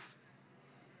itself.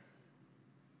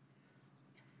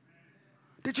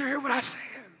 Did you hear what I said?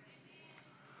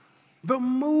 The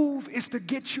move is to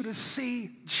get you to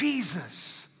see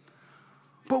Jesus.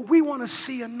 But we want to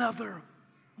see another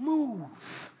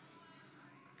move.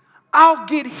 I'll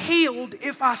get healed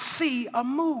if I see a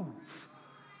move.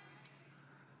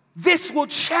 This will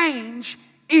change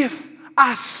if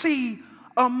I see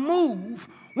a move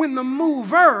when the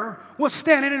mover was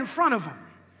standing in front of him.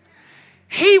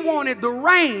 He wanted the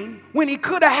rain when he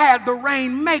could have had the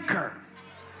rain maker.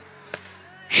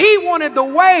 He wanted the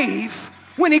wave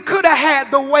when he could have had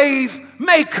the wave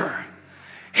maker.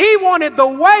 He wanted the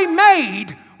way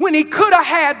made when he could have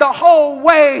had the whole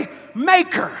way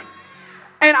maker.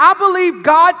 And I believe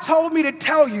God told me to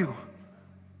tell you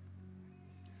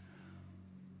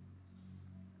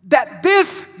that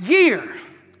this year,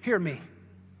 hear me,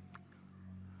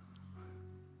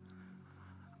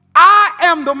 I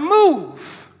am the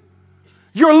move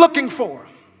you're looking for.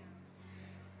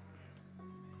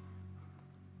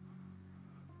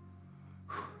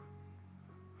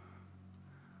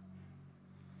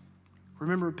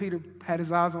 Remember Peter had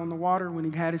his eyes on the water when he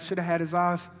should have had his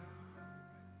eyes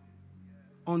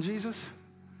on Jesus?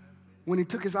 When he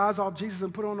took his eyes off Jesus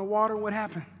and put on the water, what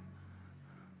happened?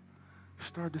 It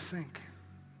started to sink.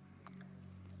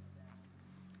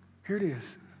 Here it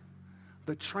is.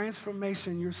 The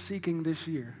transformation you're seeking this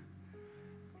year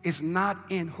is not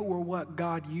in who or what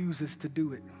God uses to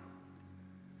do it.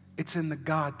 It's in the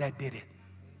God that did it.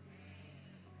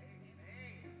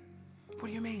 What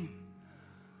do you mean?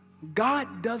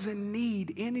 God doesn't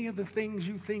need any of the things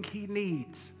you think he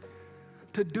needs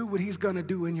to do what he's going to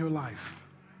do in your life.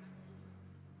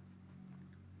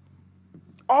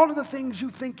 All of the things you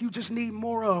think you just need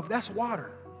more of, that's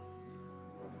water.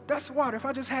 That's water. If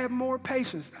I just had more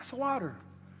patience, that's water.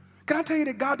 Can I tell you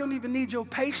that God don't even need your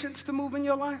patience to move in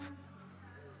your life?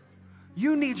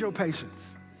 You need your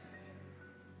patience.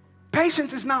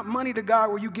 Patience is not money to God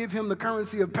where you give him the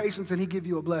currency of patience and he give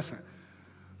you a blessing.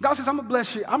 God says, I'm going to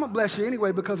bless you. I'm going to bless you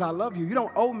anyway because I love you. You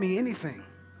don't owe me anything.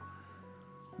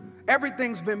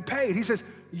 Everything's been paid. He says,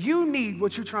 you need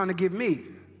what you're trying to give me.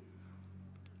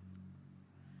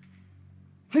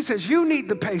 He says, you need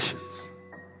the patience.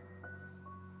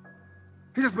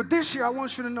 He says, but this year I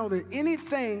want you to know that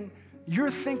anything you're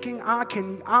thinking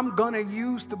I'm going to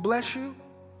use to bless you,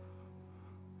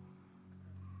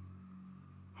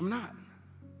 I'm not.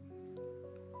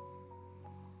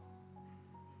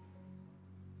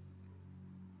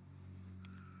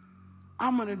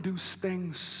 I'm going to do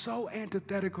things so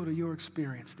antithetical to your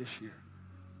experience this year.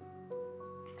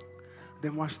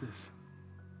 Then watch this.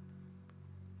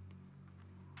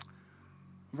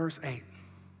 Verse 8.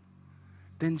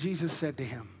 Then Jesus said to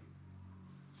him,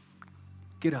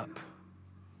 get up,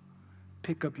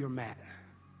 pick up your mat,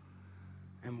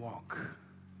 and walk.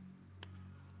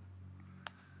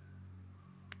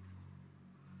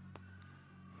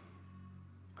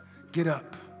 Get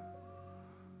up,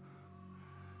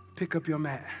 pick up your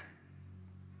mat,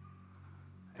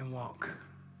 and walk.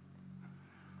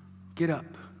 Get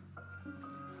up,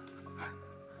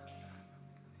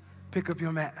 pick up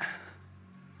your mat,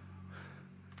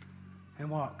 and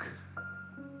walk.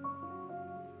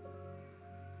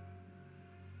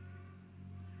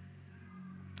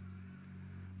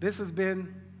 This has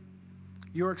been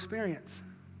your experience.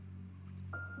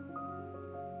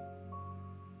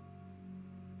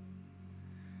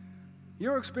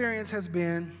 Your experience has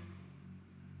been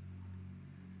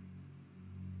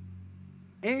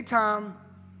anytime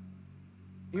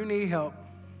you need help,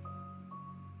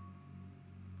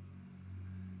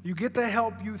 you get the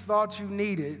help you thought you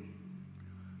needed,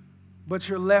 but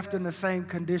you're left in the same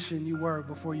condition you were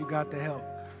before you got the help.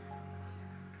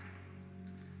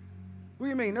 What do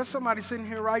you mean? There's somebody sitting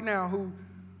here right now who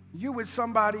you with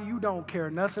somebody you don't care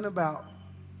nothing about.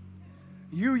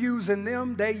 You using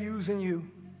them, they using you.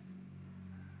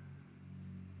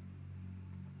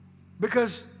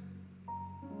 Because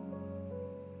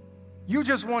you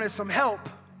just wanted some help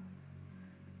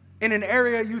in an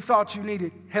area you thought you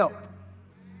needed help.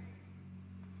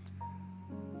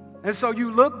 And so you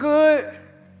look good,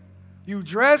 you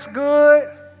dress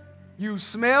good, you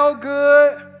smell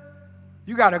good,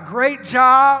 you got a great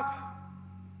job,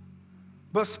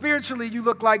 but spiritually you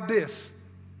look like this.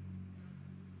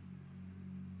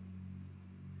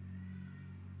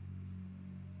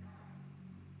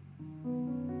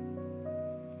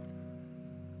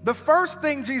 The first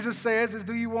thing Jesus says is,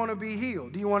 do you want to be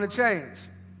healed? Do you want to change?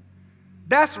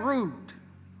 That's rude.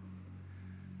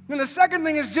 Then the second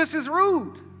thing is just as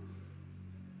rude.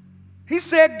 He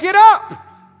said, get up.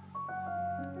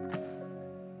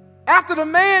 After the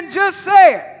man just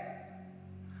said,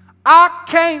 I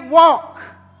can't walk.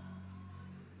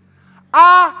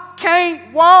 I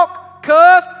can't walk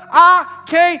because I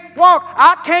can't walk.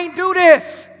 I can't do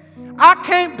this. I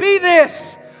can't be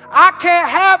this. I can't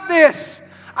have this.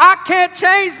 I can't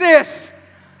change this.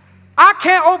 I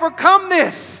can't overcome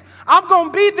this. I'm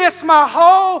going to be this my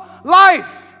whole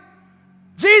life.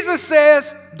 Jesus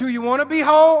says, do you want to be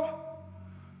whole?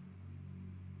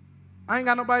 I ain't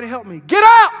got nobody to help me. Get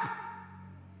up!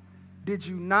 Did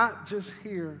you not just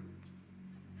hear?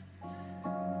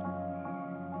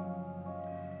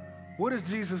 What does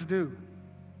Jesus do?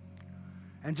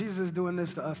 And Jesus is doing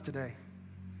this to us today.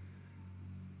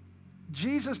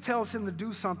 Jesus tells him to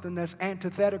do something that's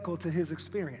antithetical to his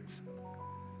experience.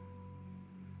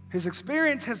 His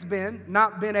experience has been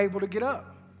not being able to get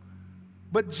up.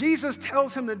 But Jesus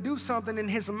tells him to do something and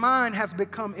his mind has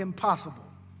become impossible.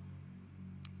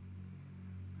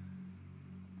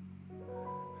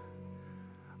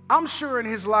 I'm sure in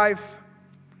his life,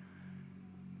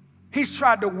 he's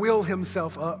tried to will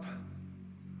himself up.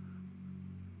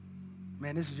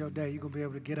 Man, this is your day. You're going to be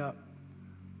able to get up.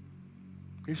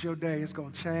 It's your day. It's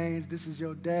going to change. This is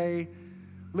your day.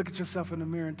 Look at yourself in the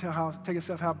mirror and tell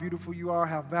yourself how beautiful you are,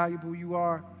 how valuable you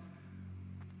are.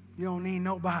 You don't need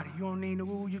nobody. You don't need,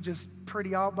 ooh, you're just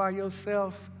pretty all by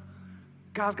yourself.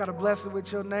 God's got a blessing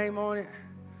with your name on it.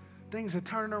 Things are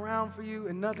turning around for you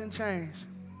and nothing changed.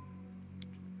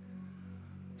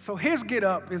 So his get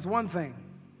up is one thing.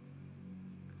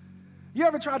 You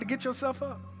ever tried to get yourself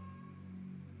up?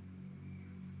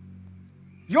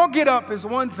 Your get up is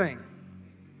one thing,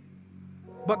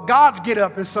 but God's get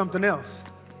up is something else.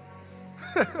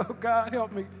 Oh, God,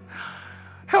 help me.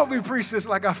 Help me preach this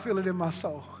like I feel it in my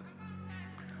soul.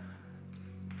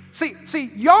 See,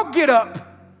 your get up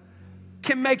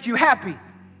can make you happy,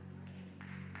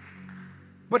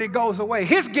 but it goes away.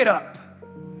 His get up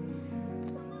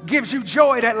gives you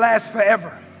joy that lasts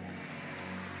forever.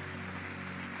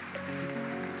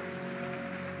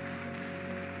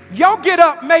 Your get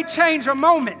up may change a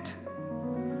moment,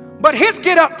 but his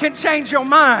get up can change your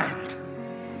mind.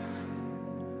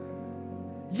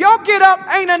 Your get up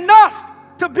ain't enough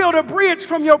to build a bridge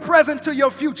from your present to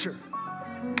your future.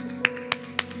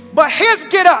 But his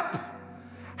get up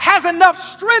has enough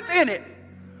strength in it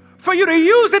for you to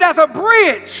use it as a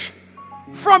bridge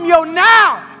from your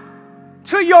now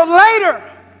to your later.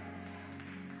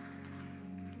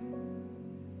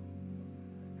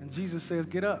 And Jesus says,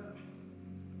 get up.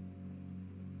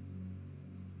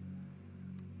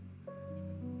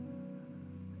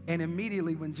 And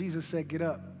immediately when Jesus said, get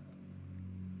up,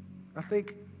 I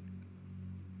think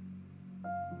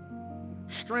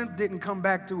strength didn't come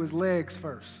back to his legs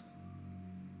first.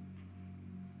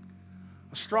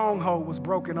 A stronghold was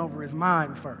broken over his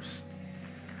mind first.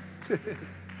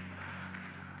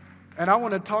 And I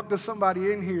want to talk to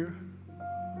somebody in here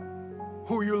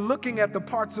who you're looking at the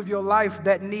parts of your life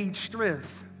that need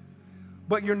strength,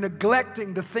 but you're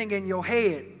neglecting the thing in your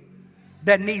head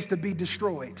that needs to be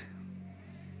destroyed.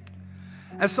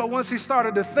 And so once he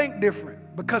started to think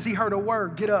different, because he heard a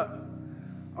word, get up,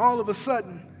 all of a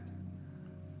sudden,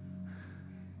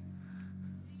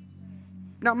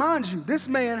 now mind you, this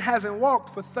man hasn't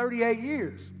walked for 38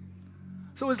 years.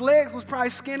 So his legs was probably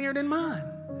skinnier than mine.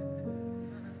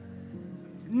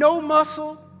 No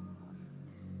muscle,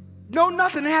 no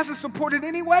nothing. It hasn't supported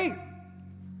any weight.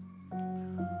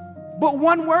 But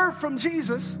one word from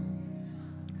Jesus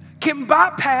can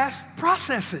bypass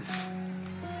processes.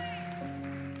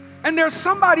 And there's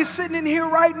somebody sitting in here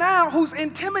right now who's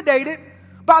intimidated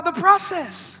by the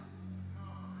process.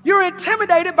 You're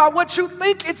intimidated by what you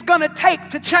think it's going to take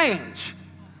to change.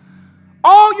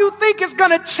 All you think it's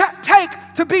going to take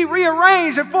to be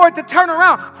rearranged and for it to turn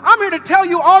around. I'm here to tell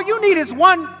you all you need is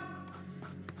one.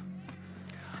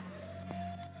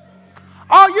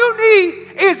 All you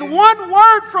need is one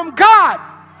word from God.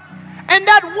 And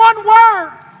that one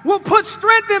word will put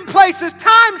strength in places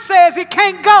time says it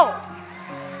can't go.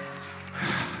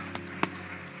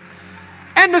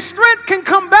 And the strength can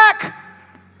come back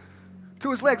to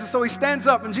his legs. And so he stands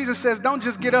up and Jesus says, don't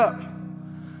just get up,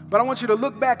 but I want you to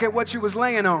look back at what you was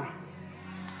laying on.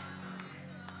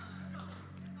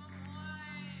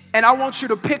 And I want you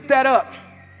to pick that up.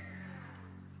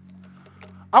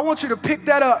 I want you to pick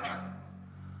that up.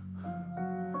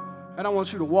 And I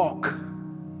want you to walk.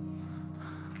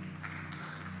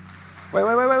 Wait.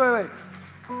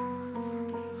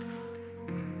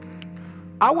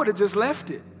 I would have just left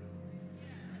it.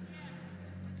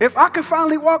 If I could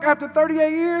finally walk after 38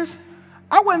 years,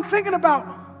 I wasn't thinking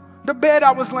about the bed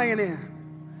I was laying in.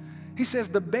 He says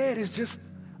the bed is just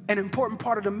an important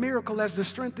part of the miracle as the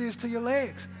strength is to your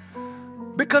legs.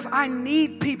 Because I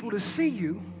need people to see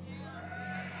you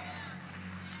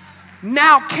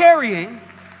now carrying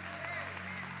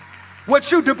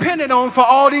what you depended on for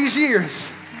all these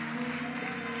years.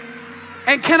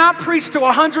 And can I preach to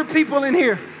 100 people in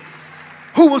here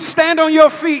who will stand on your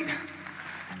feet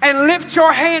and lift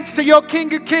your hands to your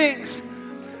King of Kings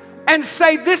and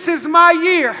say, this is my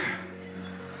year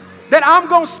that I'm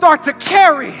going to start to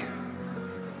carry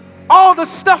all the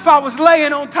stuff I was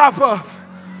laying on top of.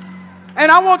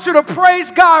 And I want you to praise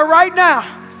God right now,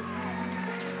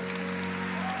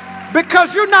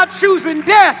 because you're not choosing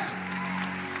death,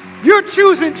 you're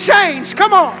choosing change.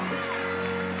 Come on.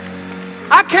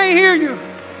 I can't hear you.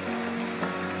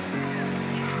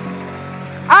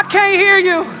 I can't hear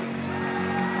you.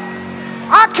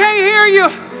 I can't hear you.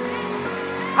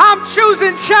 I'm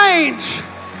choosing change.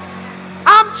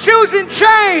 I'm choosing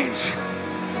change.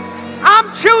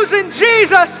 I'm choosing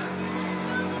Jesus.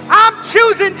 I'm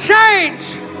choosing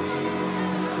change.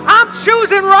 I'm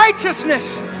choosing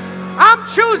righteousness. I'm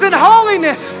choosing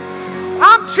holiness.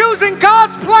 I'm choosing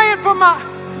God's plan for my...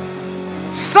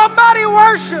 Somebody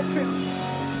worship Him.